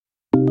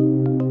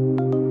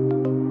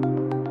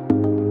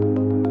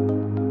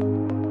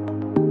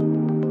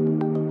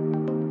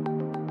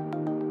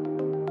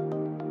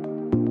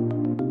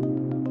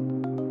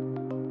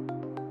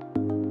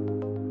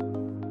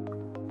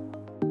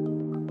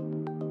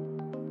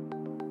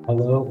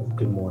Hello and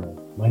good morning.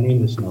 My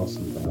name is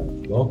Nelson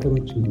Bennett. Welcome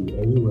to the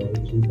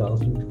AUA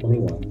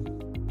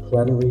 2021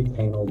 Plenary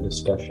Panel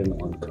Discussion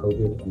on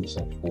COVID and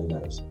Sexual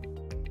Medicine.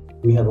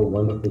 We have a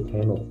wonderful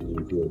panel for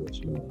you here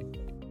this morning.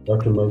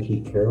 Dr. Monkey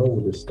Carroll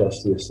will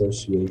discuss the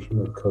association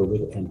of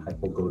COVID and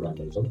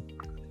hypogonadism.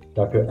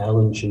 Dr.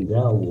 Alan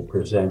Shindell will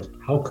present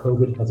how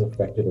COVID has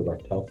affected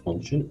erectile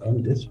function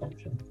and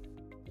dysfunction.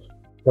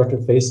 Dr.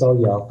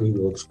 Faisal Yalpi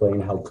will explain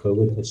how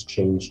COVID has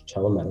changed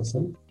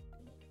telemedicine.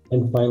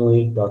 And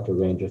finally, Dr.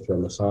 Ranjith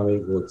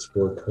Ramasamy will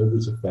explore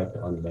COVID's effect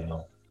on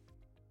male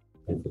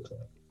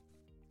infertility.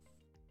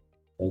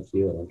 Thank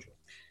you, and enjoy.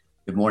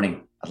 Good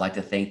morning. I'd like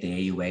to thank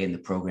the AUA and the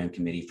program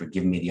committee for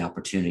giving me the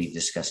opportunity to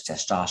discuss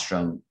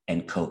testosterone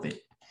and COVID.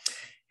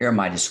 Here are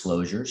my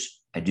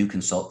disclosures. I do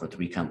consult for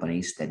 3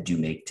 companies that do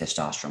make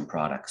testosterone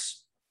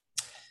products.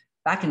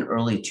 Back in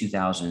early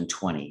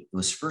 2020, it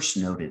was first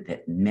noted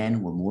that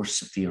men were more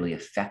severely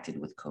affected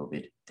with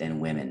COVID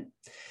than women.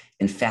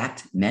 In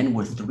fact, men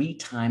were 3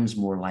 times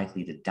more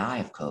likely to die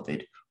of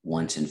COVID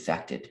once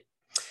infected.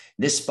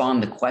 This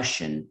spawned the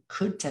question,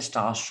 could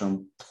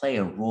testosterone play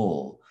a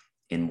role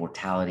in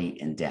mortality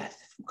and death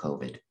from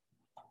COVID?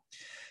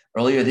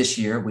 Earlier this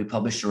year, we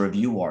published a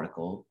review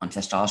article on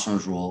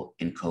testosterone's role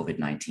in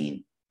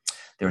COVID-19.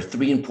 There are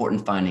 3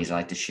 important findings I'd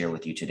like to share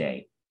with you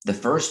today. The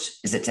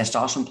first is that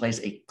testosterone plays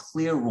a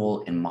clear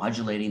role in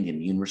modulating the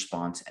immune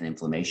response and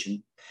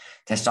inflammation.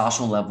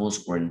 Testosterone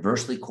levels were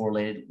inversely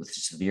correlated with the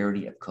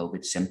severity of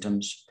COVID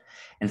symptoms.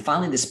 And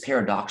finally, this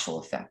paradoxical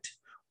effect,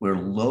 where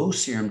low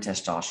serum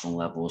testosterone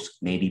levels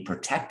may be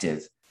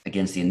protective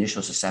against the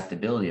initial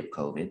susceptibility of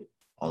COVID,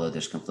 although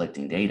there's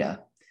conflicting data.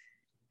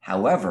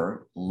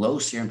 However, low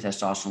serum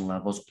testosterone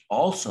levels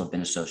also have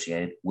been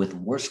associated with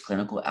worse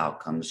clinical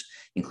outcomes,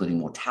 including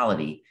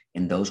mortality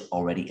in those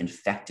already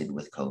infected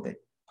with COVID.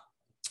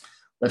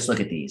 Let's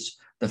look at these.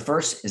 The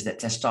first is that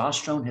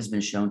testosterone has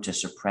been shown to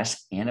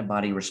suppress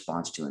antibody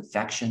response to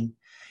infection.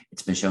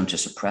 It's been shown to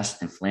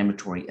suppress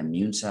inflammatory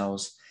immune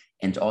cells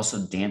and to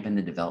also dampen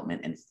the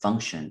development and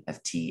function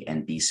of T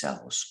and B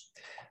cells.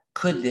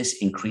 Could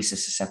this increase the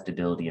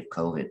susceptibility of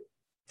COVID?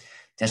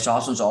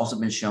 Testosterone has also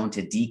been shown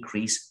to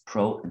decrease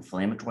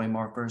pro-inflammatory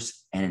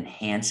markers and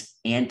enhance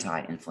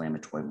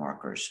anti-inflammatory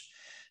markers.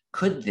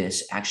 Could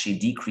this actually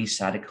decrease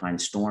cytokine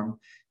storm,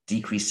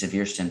 decrease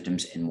severe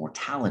symptoms and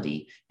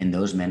mortality in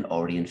those men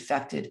already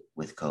infected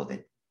with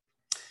COVID?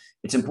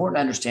 It's important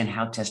to understand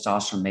how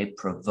testosterone may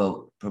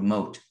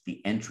promote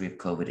the entry of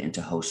COVID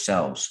into host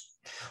cells.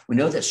 We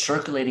know that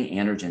circulating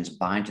androgens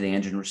bind to the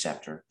androgen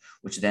receptor,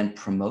 which then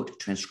promote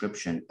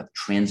transcription of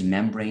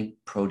transmembrane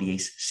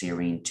protease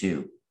serine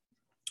 2.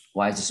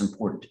 Why is this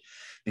important?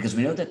 Because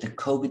we know that the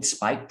COVID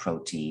spike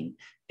protein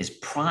is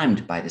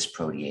primed by this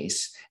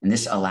protease, and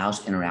this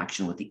allows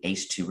interaction with the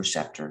ACE2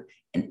 receptor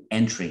and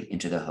entry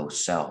into the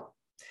host cell.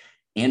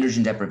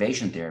 Androgen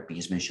deprivation therapy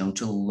has been shown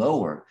to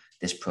lower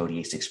this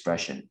protease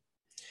expression.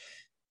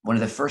 One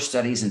of the first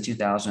studies in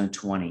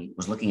 2020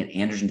 was looking at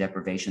androgen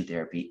deprivation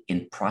therapy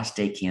in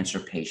prostate cancer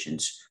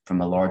patients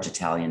from a large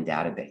Italian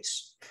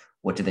database.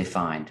 What did they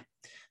find?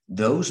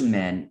 Those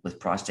men with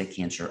prostate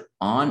cancer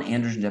on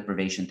androgen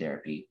deprivation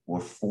therapy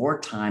were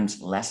 4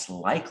 times less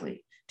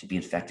likely to be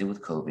infected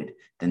with COVID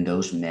than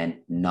those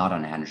men not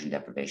on androgen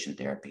deprivation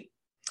therapy.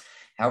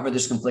 However,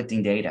 there's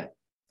conflicting data.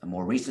 A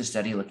more recent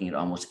study looking at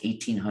almost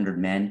 1,800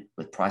 men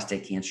with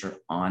prostate cancer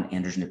on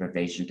androgen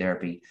deprivation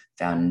therapy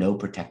found no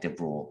protective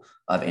role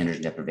of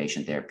androgen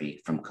deprivation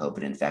therapy from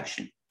COVID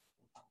infection.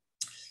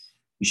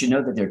 You should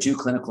know that there are 2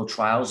 clinical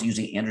trials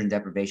using androgen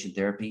deprivation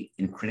therapy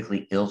in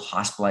critically ill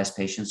hospitalized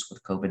patients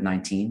with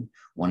COVID-19.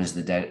 One is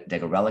the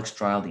degarelix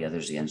trial, the other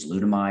is the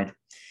enzalutamide.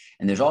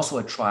 And there's also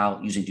a trial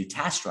using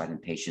dutasteride in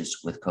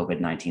patients with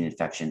COVID-19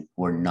 infection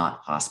who are not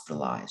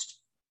hospitalized.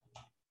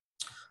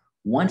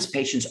 Once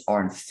patients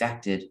are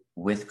infected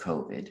with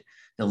COVID,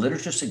 the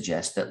literature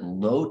suggests that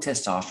low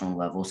testosterone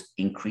levels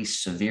increase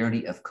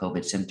severity of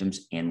COVID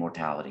symptoms and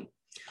mortality.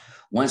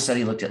 One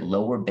study looked at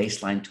lower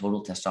baseline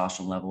total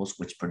testosterone levels,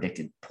 which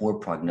predicted poor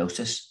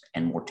prognosis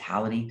and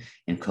mortality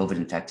in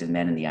COVID-infected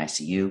men in the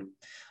ICU.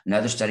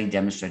 Another study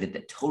demonstrated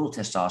that total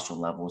testosterone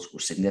levels were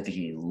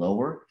significantly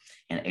lower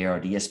in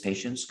ARDS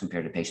patients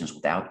compared to patients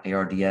without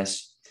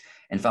ARDS.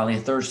 And finally, a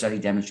third study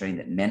demonstrating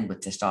that men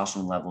with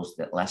testosterone levels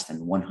that less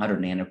than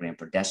 100 nanogram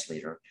per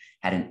deciliter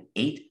had an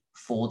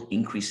 8-fold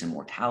increase in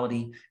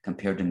mortality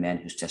compared to men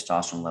whose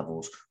testosterone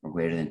levels were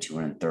greater than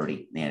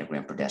 230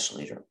 nanogram per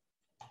deciliter.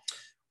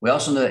 We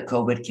also know that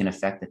COVID can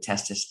affect the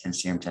testis and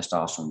serum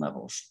testosterone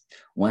levels.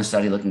 One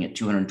study looking at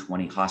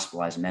 220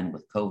 hospitalized men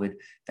with COVID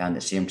found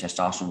that serum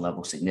testosterone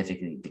levels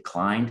significantly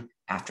declined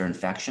after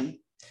infection.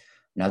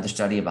 Another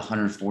study of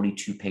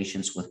 142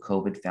 patients with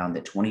COVID found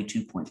that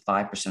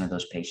 22.5% of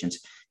those patients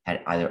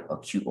had either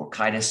acute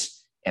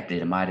orchitis,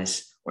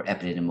 epididymitis, or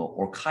epididymal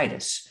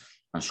orchitis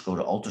on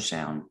scrotal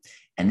ultrasound.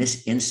 And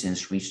this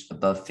incidence reached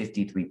above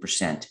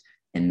 53%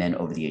 in men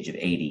over the age of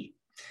 80.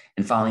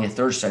 And finally, a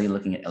third study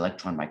looking at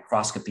electron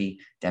microscopy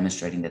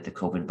demonstrating that the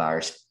COVID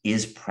virus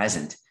is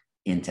present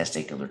in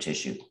testicular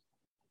tissue.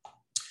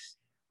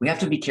 We have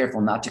to be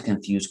careful not to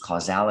confuse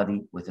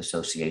causality with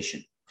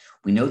association.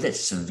 We know that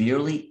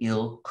severely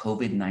ill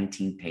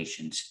COVID-19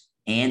 patients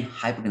and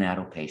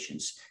hypogonadal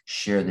patients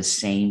share the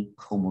same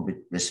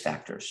comorbid risk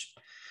factors.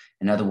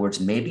 In other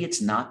words, maybe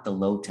it's not the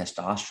low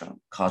testosterone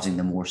causing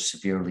the more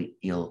severely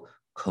ill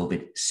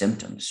COVID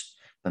symptoms,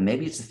 but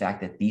maybe it's the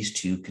fact that these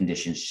two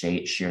conditions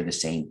share the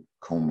same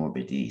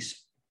comorbidities.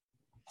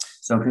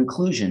 So in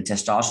conclusion,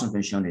 testosterone has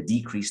been shown to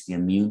decrease the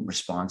immune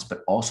response,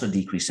 but also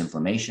decrease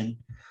inflammation.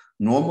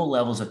 Normal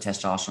levels of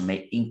testosterone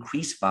may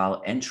increase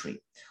viral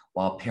entry,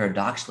 while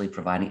paradoxically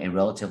providing a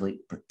relatively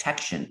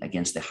protection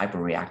against the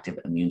hyperreactive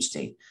immune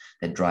state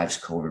that drives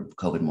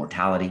COVID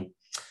mortality.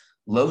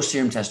 Low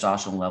serum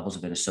testosterone levels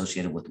have been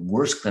associated with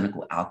worse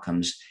clinical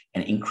outcomes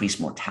and increased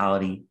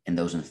mortality in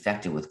those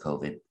infected with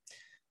COVID.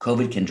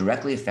 COVID can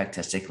directly affect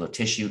testicular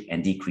tissue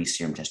and decrease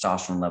serum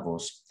testosterone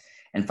levels.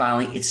 And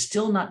finally, it's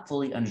still not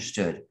fully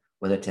understood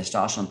whether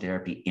testosterone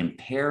therapy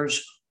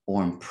impairs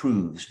or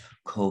improves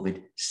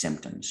COVID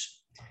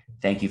symptoms.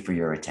 Thank you for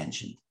your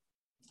attention.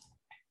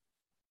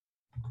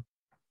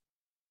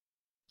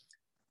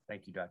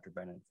 Thank you, Dr.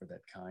 Bennett, for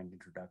that kind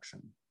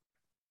introduction.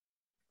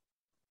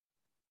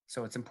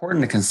 So it's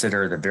important to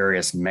consider the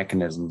various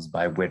mechanisms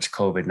by which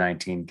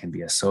COVID-19 can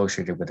be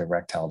associated with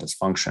erectile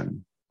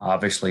dysfunction.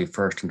 Obviously,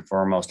 first and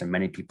foremost in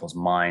many people's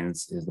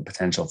minds is the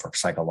potential for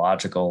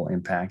psychological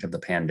impact of the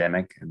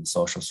pandemic and the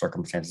social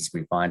circumstances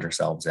we find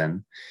ourselves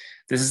in.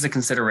 This is a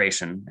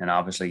consideration, and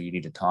obviously you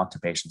need to talk to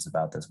patients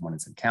about this when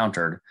it's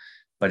encountered,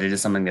 but it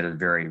is something that is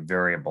very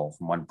variable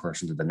from one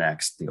person to the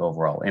next, the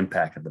overall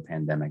impact of the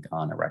pandemic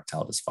on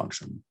erectile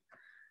dysfunction.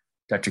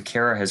 Dr.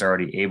 Kara has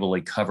already ably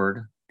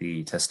covered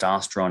the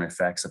testosterone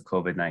effects of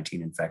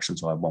COVID-19 infection,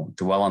 so I won't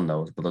dwell on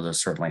those, but those are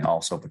certainly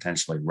also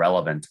potentially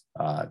relevant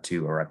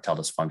to erectile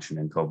dysfunction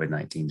and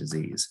COVID-19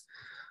 disease.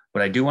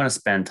 What I do want to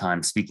spend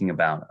time speaking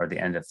about are the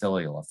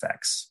endothelial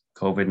effects.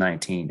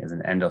 COVID-19 is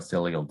an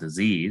endothelial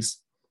disease,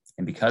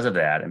 and because of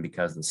that, and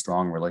because of the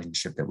strong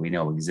relationship that we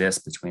know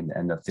exists between the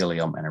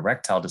endothelium and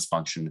erectile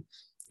dysfunction,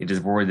 it is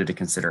worthy to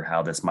consider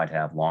how this might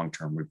have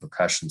long-term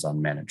repercussions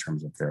on men in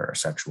terms of their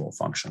sexual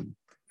function.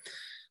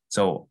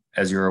 So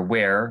as you're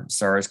aware,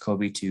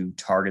 SARS-CoV-2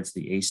 targets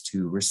the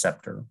ACE2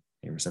 receptor,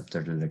 a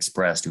receptor that is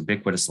expressed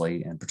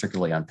ubiquitously and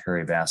particularly on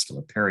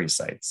perivascular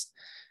pericytes.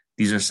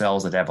 These are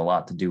cells that have a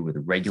lot to do with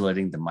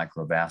regulating the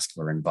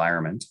microvascular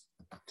environment.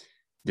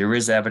 There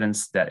is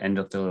evidence that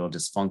endothelial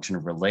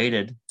dysfunction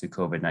related to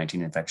COVID-19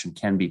 infection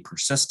can be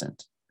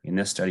persistent. In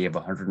this study of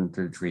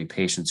 133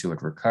 patients who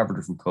had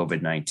recovered from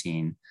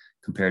COVID-19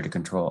 compared to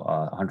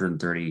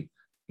 130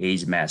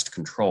 age-matched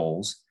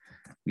controls,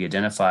 we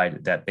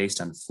identified that based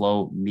on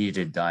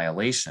flow-mediated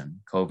dilation,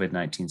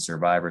 COVID-19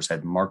 survivors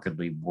had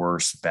markedly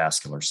worse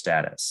vascular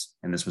status.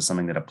 And this was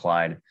something that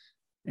applied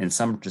to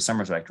some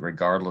respect,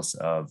 regardless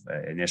of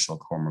initial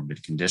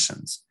comorbid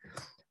conditions.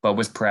 But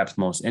what's perhaps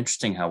most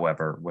interesting,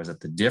 however, was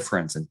that the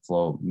difference in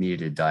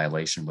flow-mediated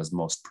dilation was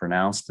most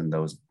pronounced in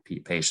those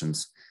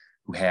patients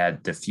who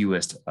had the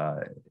fewest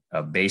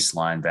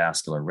baseline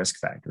vascular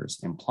risk factors,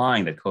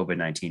 implying that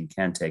COVID-19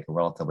 can take a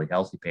relatively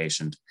healthy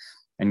patient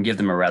and give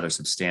them a rather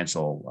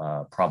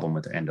substantial problem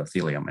with the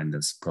endothelium in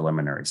this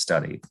preliminary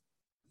study.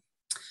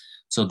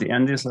 So the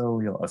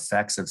endothelial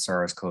effects of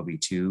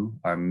SARS-CoV-2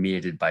 are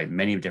mediated by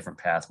many different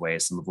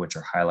pathways, some of which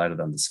are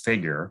highlighted on this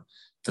figure.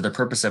 For the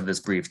purpose of this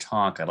brief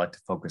talk, I'd like to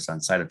focus on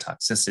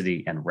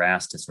cytotoxicity and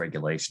RAS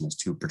dysregulation as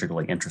two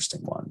particularly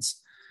interesting ones.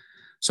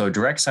 So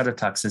direct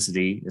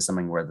cytotoxicity is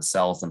something where the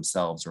cells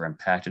themselves are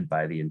impacted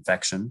by the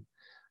infection.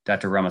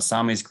 Dr.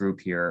 Ramaswamy's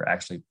group here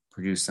actually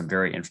produced some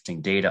very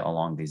interesting data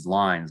along these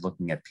lines,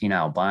 looking at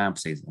penile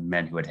biopsies in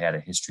men who had had a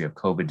history of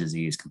COVID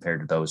disease compared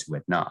to those who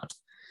had not.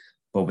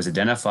 What was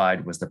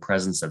identified was the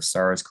presence of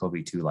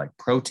SARS-CoV-2-like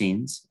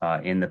proteins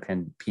in the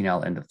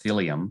penile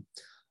endothelium.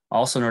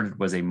 Also noted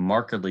was a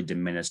markedly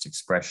diminished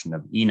expression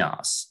of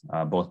eNOS,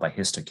 both by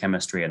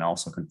histochemistry and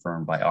also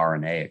confirmed by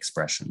RNA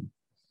expression.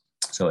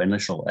 So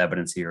initial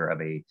evidence here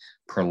of a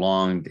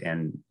prolonged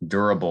and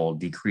durable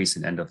decrease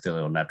in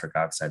endothelial nitric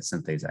oxide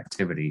synthase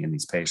activity in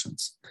these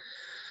patients.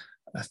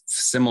 A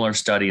similar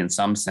study in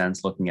some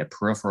sense, looking at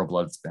peripheral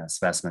blood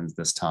specimens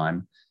this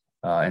time,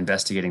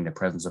 investigating the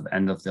presence of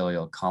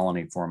endothelial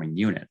colony forming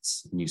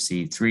units. And you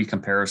see three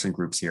comparison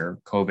groups here: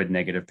 COVID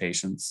negative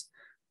patients,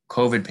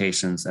 COVID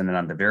patients, and then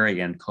on the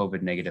very end,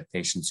 COVID negative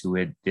patients who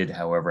did,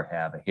 however,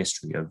 have a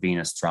history of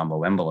venous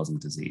thromboembolism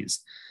disease.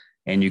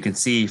 And you can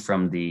see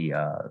from the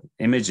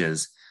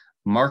images,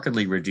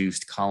 markedly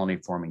reduced colony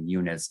forming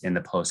units in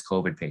the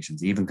post-COVID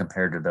patients, even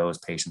compared to those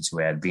patients who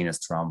had venous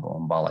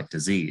thromboembolic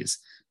disease,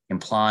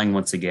 implying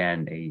once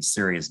again a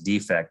serious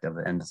defect of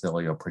the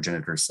endothelial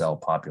progenitor cell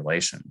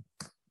population.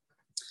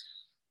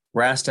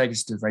 RAS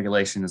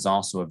dysregulation is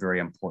also a very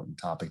important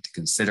topic to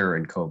consider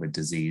in COVID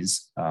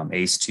disease.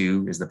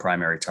 ACE2 is the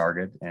primary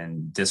target,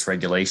 and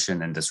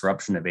dysregulation and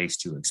disruption of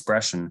ACE2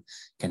 expression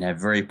can have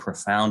very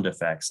profound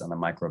effects on the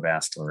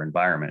microvascular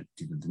environment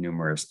due to the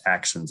numerous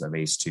actions of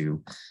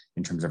ACE2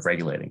 in terms of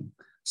regulating.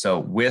 So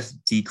with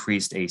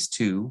decreased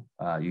ACE2,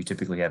 you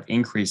typically have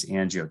increased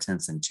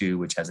angiotensin 2,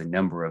 which has a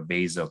number of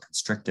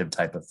vasoconstrictive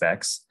type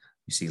effects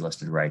you see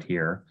listed right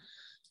here.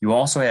 You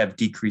also have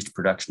decreased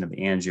production of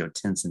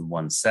angiotensin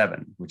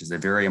 1,7, which is a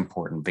very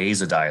important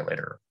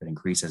vasodilator that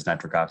increases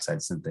nitric oxide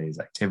synthase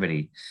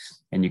activity.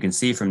 And you can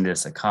see from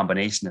this a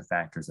combination of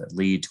factors that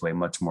lead to a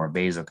much more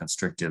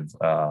vasoconstrictive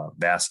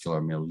vascular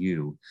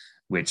milieu,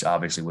 which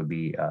obviously would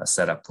be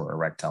set up for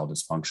erectile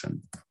dysfunction.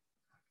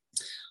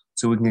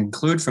 So we can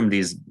conclude from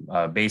these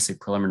basic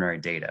preliminary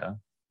data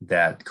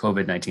that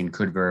COVID-19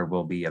 could very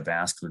well be a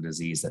vascular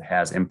disease that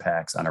has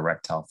impacts on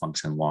erectile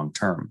function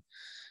long-term.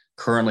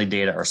 Currently,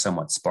 data are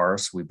somewhat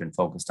sparse. We've been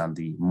focused on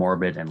the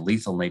morbid and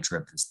lethal nature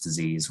of this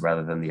disease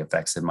rather than the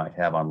effects it might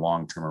have on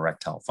long-term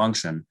erectile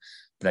function.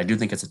 But I do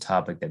think it's a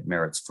topic that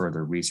merits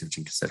further research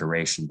and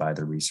consideration by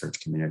the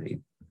research community.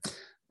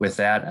 With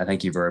that, I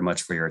thank you very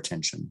much for your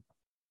attention.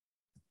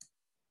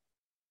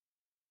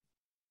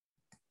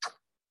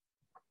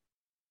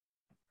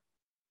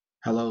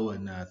 Hello,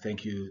 and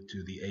thank you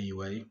to the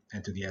AUA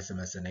and to the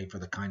SMSNA for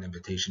the kind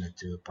invitation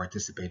to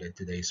participate in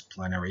today's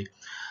plenary.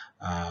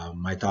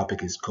 My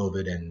topic is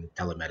COVID and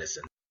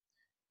telemedicine.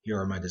 Here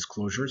are my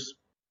disclosures.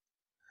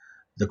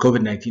 The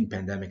COVID-19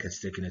 pandemic has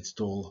taken its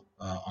toll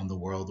on the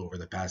world over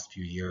the past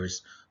few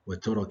years,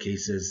 with total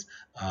cases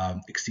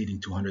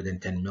exceeding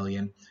 210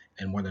 million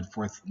and more than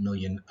 4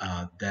 million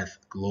deaths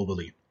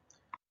globally.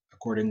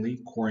 Accordingly,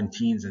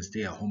 quarantines and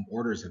stay-at-home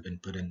orders have been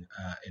put in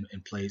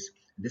place.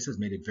 This has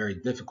made it very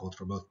difficult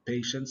for both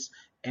patients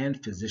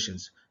and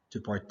physicians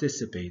to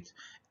participate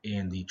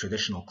in the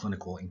traditional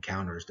clinical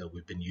encounters that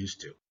we've been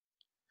used to.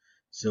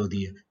 So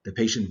the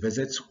patient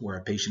visits, where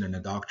a patient and a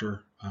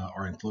doctor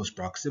are in close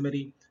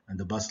proximity, and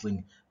the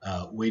bustling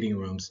waiting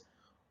rooms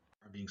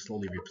are being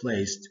slowly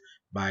replaced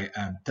by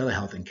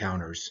telehealth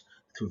encounters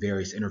through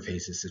various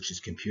interfaces such as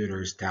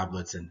computers,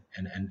 tablets, and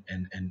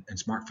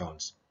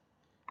smartphones.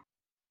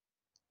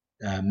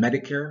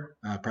 Medicare,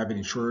 private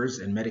insurers,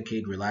 and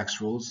Medicaid relaxed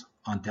rules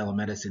on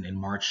telemedicine in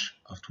March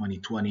of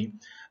 2020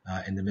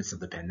 in the midst of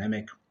the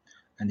pandemic,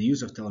 and the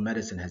use of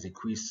telemedicine has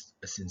increased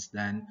since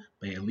then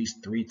by at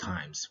least 3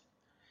 times.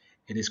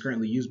 It is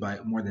currently used by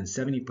more than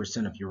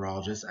 70% of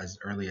urologists as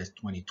early as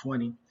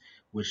 2020,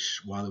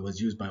 while it was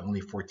used by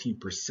only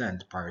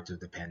 14% prior to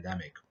the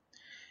pandemic.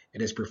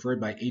 It is preferred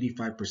by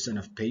 85%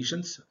 of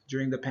patients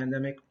during the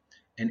pandemic,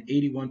 and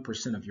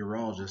 81% of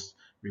urologists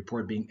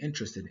report being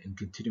interested in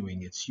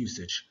continuing its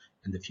usage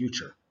in the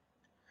future.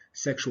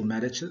 Sexual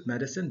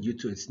medicine, due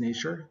to its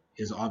nature,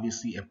 is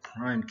obviously a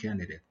prime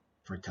candidate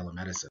for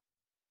telemedicine.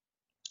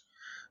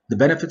 The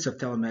benefits of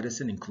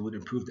telemedicine include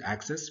improved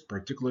access,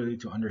 particularly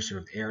to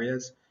underserved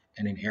areas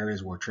and in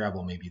areas where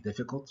travel may be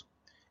difficult,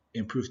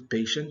 improved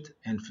patient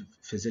and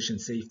physician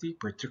safety,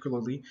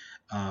 particularly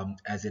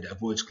as it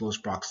avoids close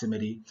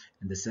proximity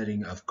in the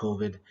setting of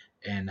COVID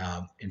and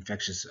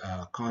infectious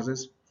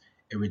causes.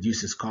 It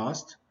reduces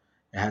cost.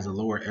 It has a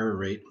lower error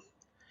rate.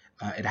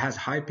 It has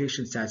high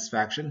patient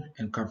satisfaction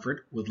and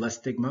comfort with less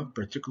stigma,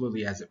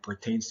 particularly as it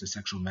pertains to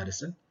sexual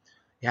medicine.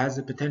 It has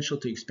the potential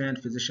to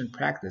expand physician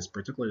practice,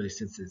 particularly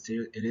since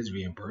it is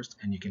reimbursed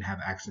and you can have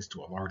access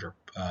to a larger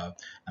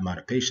amount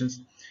of patients.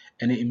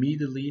 And it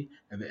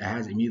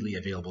has immediately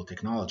available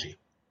technology.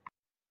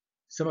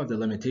 Some of the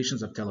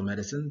limitations of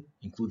telemedicine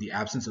include the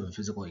absence of a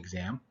physical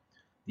exam,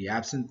 the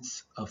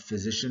absence of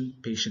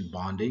physician-patient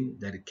bonding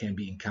that can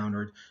be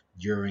encountered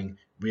during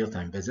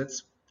real-time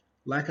visits,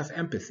 lack of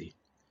empathy,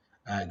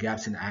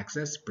 gaps in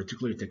access,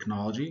 particularly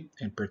technology,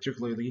 and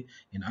particularly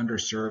in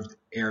underserved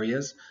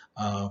areas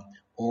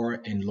or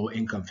in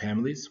low-income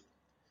families.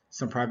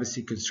 Some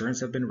privacy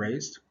concerns have been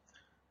raised.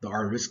 There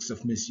are risks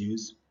of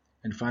misuse.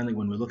 And finally,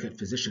 when we look at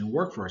physician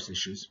workforce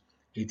issues,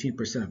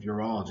 18% of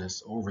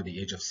urologists are over the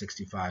age of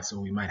 65, so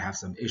we might have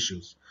some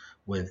issues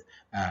with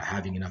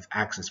having enough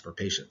access for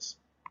patients.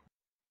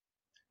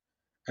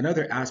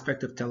 Another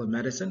aspect of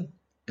telemedicine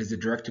is the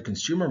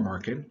direct-to-consumer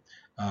market,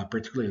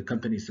 particularly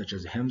companies such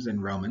as Hims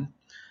and Roman.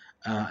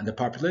 The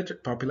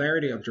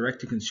popularity of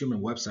direct-to-consumer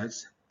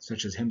websites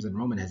such as Hims and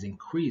Roman has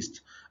increased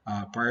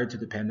prior to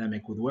the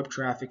pandemic, with web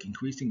traffic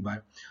increasing by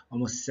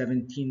almost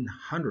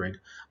 1,700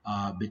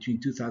 between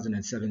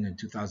 2007 and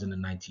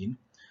 2019,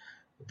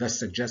 thus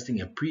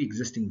suggesting a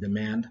pre-existing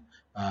demand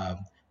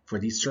for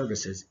these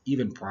services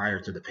even prior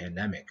to the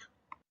pandemic.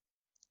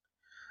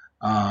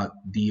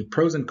 The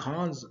pros and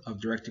cons of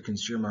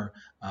direct-to-consumer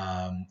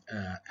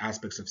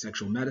aspects of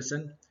sexual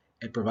medicine: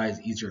 it provides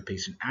easier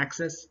patient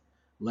access,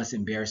 less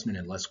embarrassment,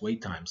 and less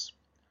wait times.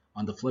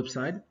 On the flip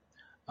side,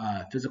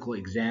 physical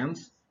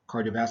exams,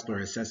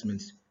 cardiovascular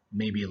assessments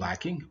may be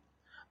lacking.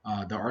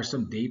 There are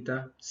some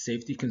data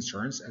safety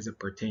concerns as it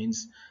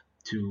pertains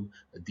to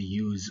the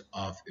use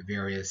of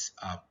various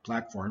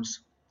platforms.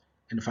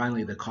 And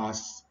finally, the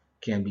costs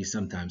can be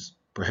sometimes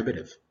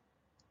prohibitive.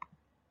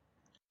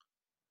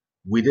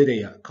 We did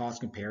a cost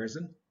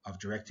comparison of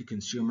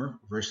direct-to-consumer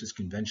versus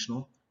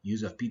conventional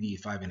use of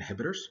PDE5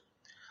 inhibitors.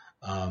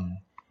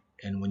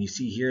 And when you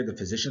see here the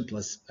physician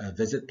plus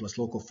visit plus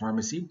local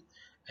pharmacy,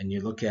 and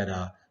you look at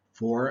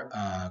for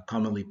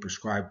commonly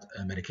prescribed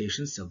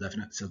medications,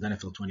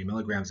 sildenafil 20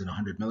 milligrams and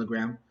 100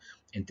 milligram,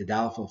 and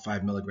tadalafil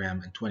 5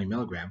 milligram and 20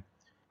 milligram,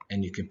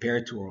 and you compare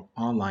it to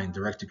online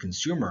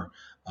direct-to-consumer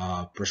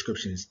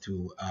prescriptions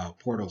to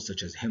portals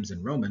such as Hims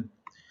and Roman,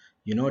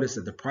 you notice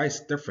that the price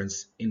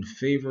difference in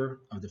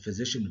favor of the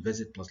physician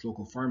visit plus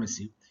local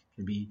pharmacy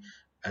can be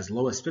as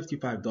low as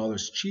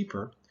 $55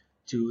 cheaper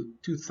to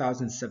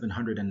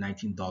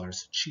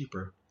 $2,719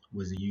 cheaper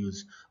with the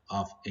use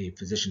of a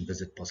physician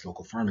visit plus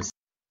local pharmacy.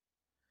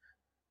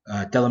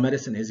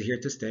 Telemedicine is here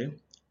to stay.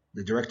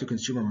 The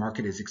direct-to-consumer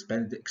market is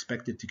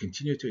expected to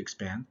continue to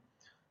expand.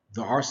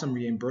 There are some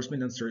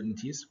reimbursement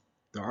uncertainties.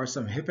 There are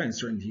some HIPAA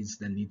uncertainties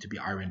that need to be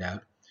ironed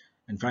out.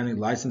 And finally,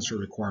 licensure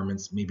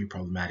requirements may be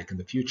problematic in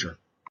the future.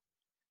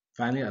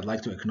 Finally, I'd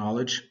like to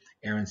acknowledge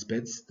Aaron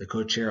Spitz, the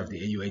co-chair of the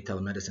AUA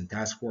Telemedicine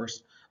Task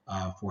Force,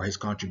 for his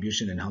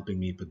contribution in helping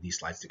me put these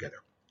slides together.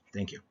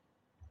 Thank you.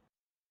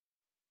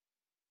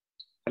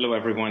 Hello,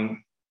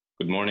 everyone.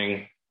 Good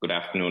morning, good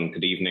afternoon,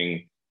 good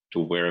evening to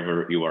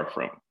wherever you are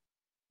from.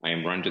 I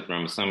am Ranjit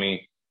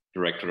Ramasamy,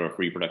 Director of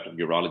Reproductive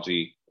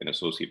Urology and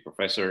Associate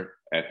Professor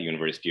at the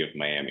University of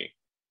Miami.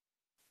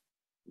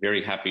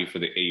 Very happy for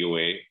the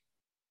AUA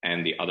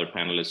and the other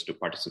panelists to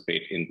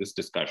participate in this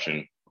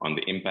discussion on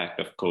the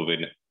impact of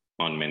COVID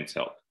on men's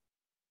health.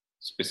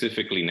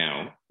 Specifically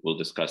now, we'll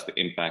discuss the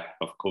impact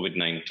of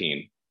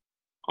COVID-19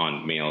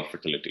 on male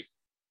fertility.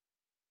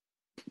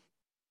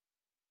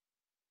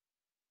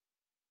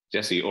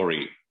 Jesse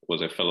Ori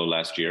was a fellow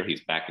last year,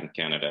 he's back in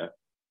Canada,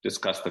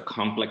 discussed the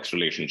complex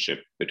relationship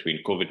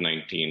between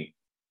COVID-19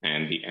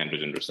 and the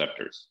androgen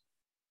receptors.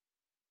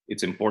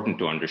 It's important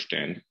to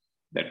understand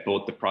that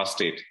both the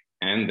prostate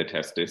and the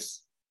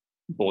testis,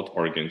 both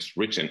organs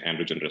rich in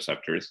androgen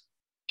receptors,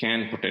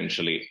 can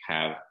potentially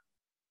have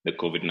the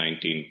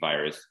COVID-19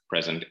 virus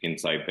present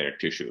inside their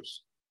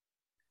tissues.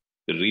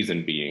 The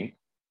reason being,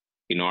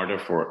 in order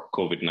for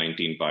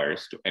COVID-19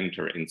 virus to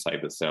enter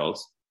inside the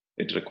cells,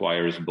 it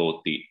requires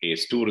both the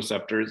ACE2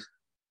 receptors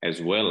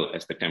as well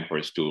as the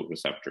TMPRSS2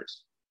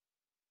 receptors.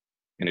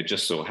 And it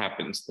just so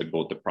happens that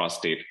both the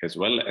prostate as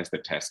well as the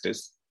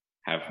testis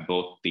have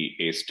both the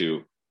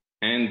ACE2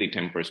 and the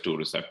TMPRSS2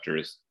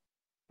 receptors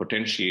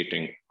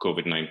potentiating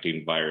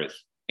COVID-19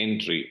 virus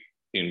entry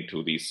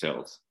into these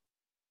cells.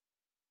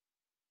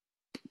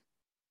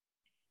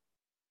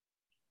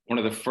 One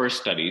of the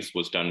first studies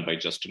was done by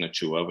Justin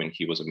Achua when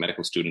he was a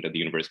medical student at the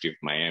University of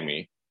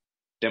Miami,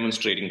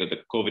 demonstrating that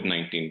the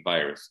COVID-19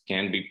 virus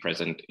can be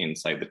present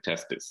inside the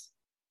testis.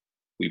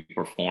 We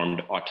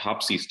performed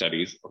autopsy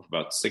studies of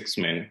about 6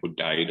 men who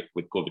died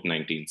with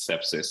COVID-19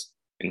 sepsis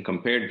and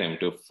compared them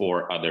to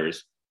 4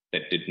 others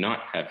that did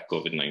not have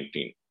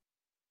COVID-19.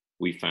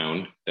 We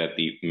found that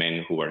the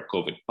men who were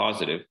COVID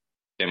positive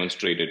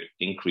demonstrated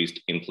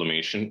increased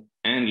inflammation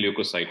and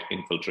leukocyte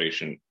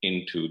infiltration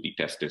into the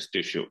testis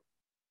tissue.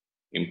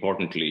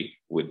 Importantly,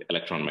 with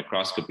electron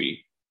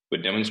microscopy, we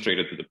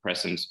demonstrated the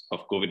presence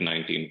of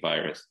COVID-19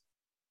 virus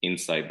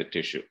inside the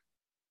tissue.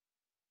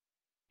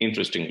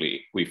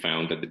 Interestingly, we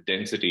found that the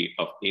density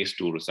of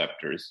ACE2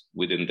 receptors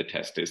within the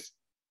testis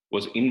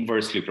was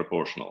inversely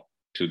proportional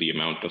to the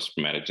amount of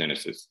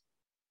spermatogenesis,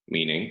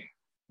 meaning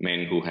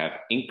men who have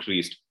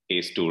increased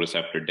ACE2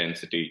 receptor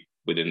density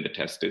within the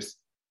testis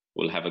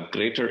will have a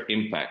greater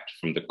impact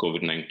from the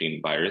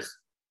COVID-19 virus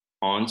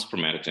on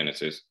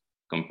spermatogenesis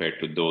compared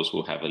to those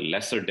who have a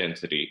lesser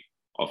density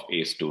of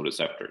ACE2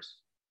 receptors.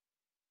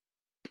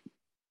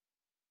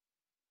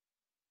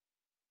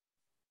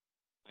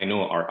 I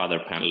know our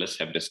other panelists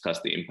have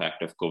discussed the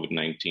impact of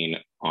COVID-19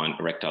 on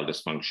erectile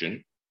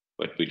dysfunction,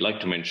 but we'd like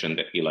to mention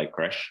that Eli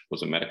Kresh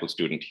was a medical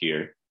student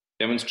here,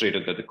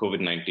 demonstrated that the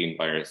COVID-19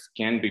 virus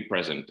can be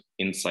present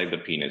inside the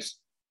penis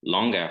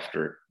long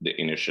after the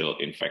initial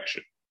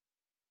infection.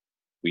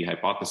 We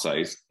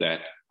hypothesized that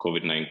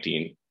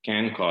COVID-19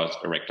 can cause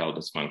erectile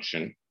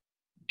dysfunction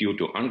due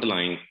to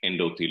underlying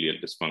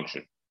endothelial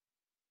dysfunction.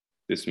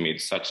 This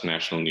made such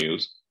national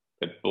news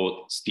that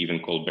both Stephen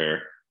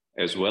Colbert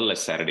as well as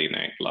Saturday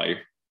Night Live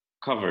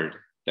covered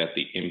that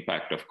the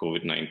impact of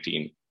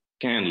COVID-19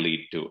 can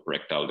lead to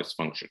erectile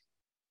dysfunction.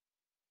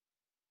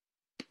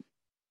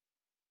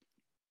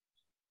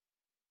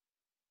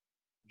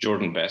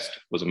 Jordan Best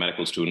was a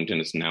medical student and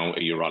is now a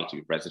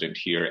urology resident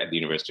here at the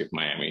University of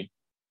Miami,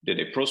 did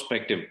a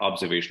prospective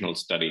observational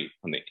study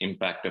on the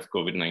impact of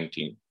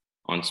COVID-19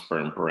 on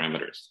sperm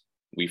parameters.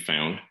 We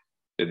found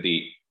that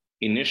the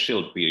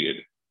initial period,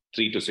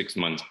 3 to 6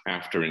 months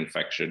after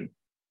infection,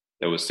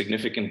 there was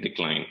significant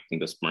decline in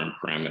the sperm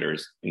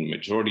parameters in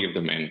majority of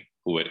the men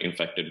who were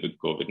infected with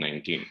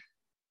COVID-19.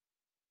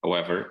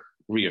 However,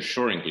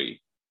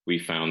 reassuringly, we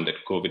found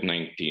that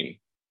COVID-19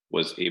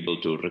 was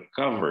able to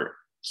recover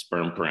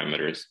sperm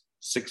parameters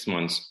 6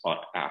 months or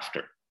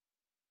after,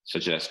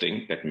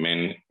 suggesting that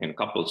men and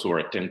couples who are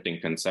attempting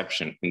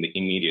conception in the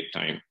immediate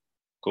time,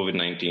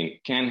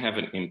 COVID-19 can have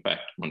an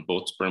impact on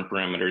both sperm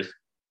parameters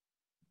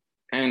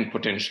and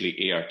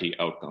potentially ART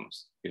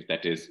outcomes, if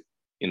that is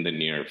in the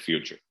near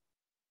future.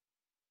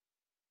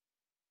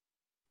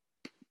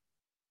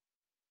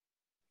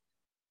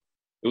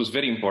 it was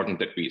very important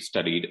that we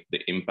studied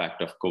the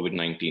impact of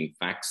COVID-19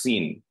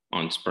 vaccine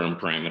on sperm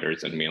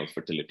parameters and male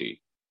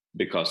fertility.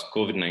 Because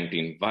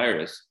COVID-19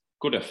 virus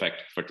could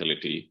affect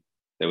fertility,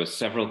 there were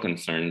several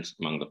concerns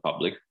among the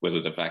public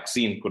whether the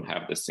vaccine could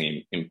have the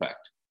same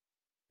impact.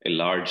 A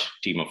large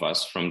team of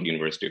us from the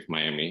University of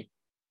Miami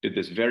did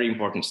this very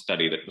important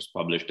study that was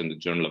published in the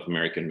Journal of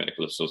American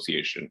Medical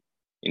Association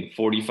in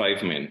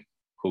 45 men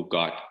who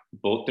got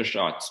both the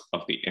shots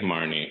of the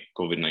mRNA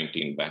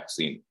COVID-19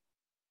 vaccine.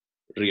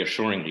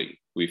 Reassuringly,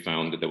 we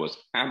found that there was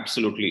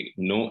absolutely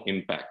no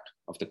impact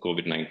of the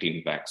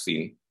COVID-19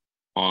 vaccine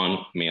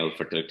on male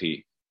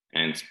fertility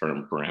and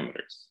sperm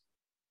parameters.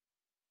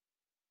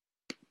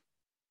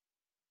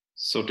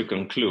 So to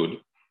conclude,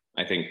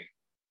 I think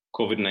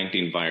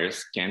COVID-19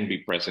 virus can be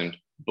present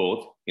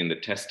both in the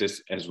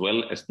testis as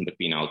well as in the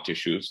penile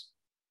tissues,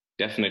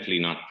 definitely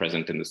not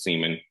present in the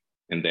semen,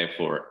 and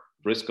therefore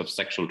risk of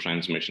sexual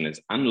transmission is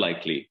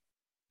unlikely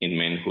in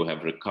men who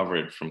have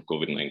recovered from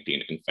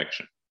COVID-19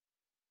 infection.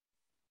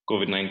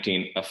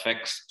 COVID-19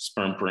 affects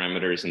sperm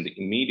parameters in the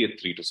immediate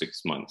 3 to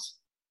 6 months,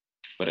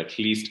 but at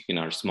least in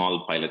our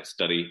small pilot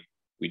study,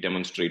 we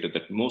demonstrated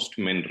that most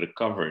men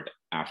recovered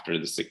after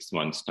the 6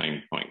 months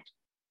time point.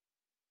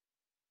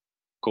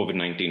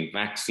 COVID-19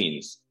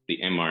 vaccines, the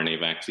mRNA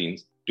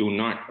vaccines, do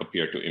not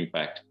appear to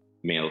impact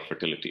male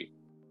fertility.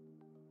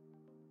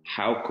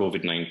 How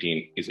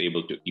COVID-19 is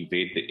able to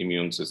evade the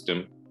immune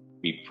system,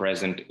 be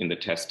present in the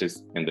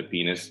testis and the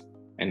penis,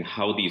 and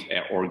how these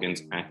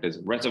organs act as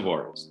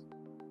reservoirs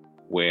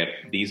where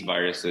these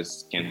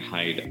viruses can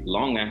hide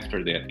long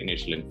after their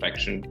initial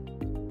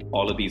infection.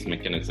 All of these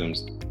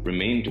mechanisms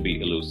remain to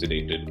be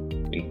elucidated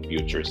in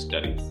future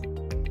studies.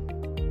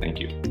 Thank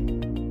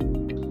you.